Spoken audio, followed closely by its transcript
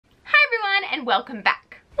and welcome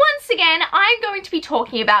back. Once again, I'm going to be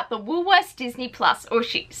talking about the Woolworths Disney Plus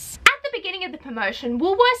Ooshies. At the beginning of the promotion,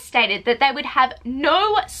 Woolworths stated that they would have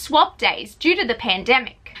no swap days due to the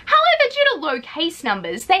pandemic. However, due to low case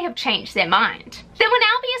numbers, they have changed their mind. There will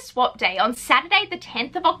now be a swap day on Saturday the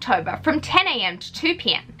 10th of October from 10 AM to 2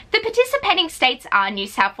 PM. The participating states are New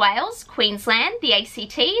South Wales, Queensland, the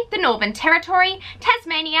ACT, the Northern Territory,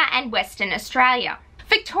 Tasmania and Western Australia.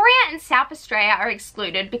 Victoria and South Australia are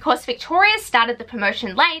excluded because Victoria started the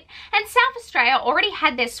promotion late and South Australia already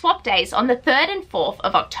had their swap days on the 3rd and 4th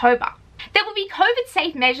of October. There will be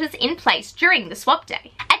COVID-safe measures in place during the swap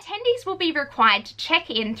day. Attendees will be required to check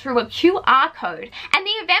in through a QR code and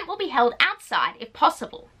the event will be held outside if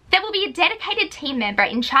possible. There will be a dedicated team member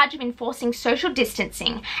in charge of enforcing social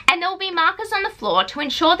distancing, and there will be markers on the floor to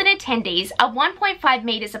ensure that attendees are 1.5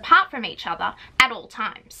 metres apart from each other at all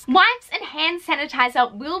times. Wipes and hand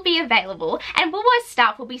sanitizer will be available, and Woolworths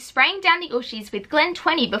staff will be spraying down the Ooshies with Glen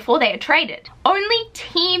 20 before they are traded. Only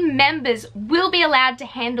team members will be allowed to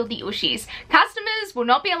handle the Ooshies. Customers will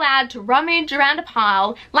not be allowed to rummage around a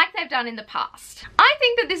pile like they've done in the past. I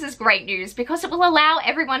think that this is great news because it will allow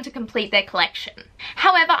everyone to complete their collection.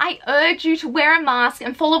 However, I urge you to wear a mask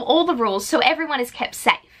and follow all the rules so everyone is kept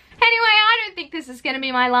safe. Anyway, I don't think this is going to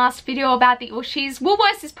be my last video about the Ooshies.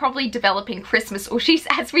 Woolworths is probably developing Christmas Ooshies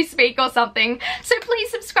as we speak or something, so please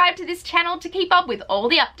subscribe to this channel to keep up with all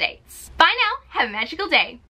the updates. Bye now, have a magical day.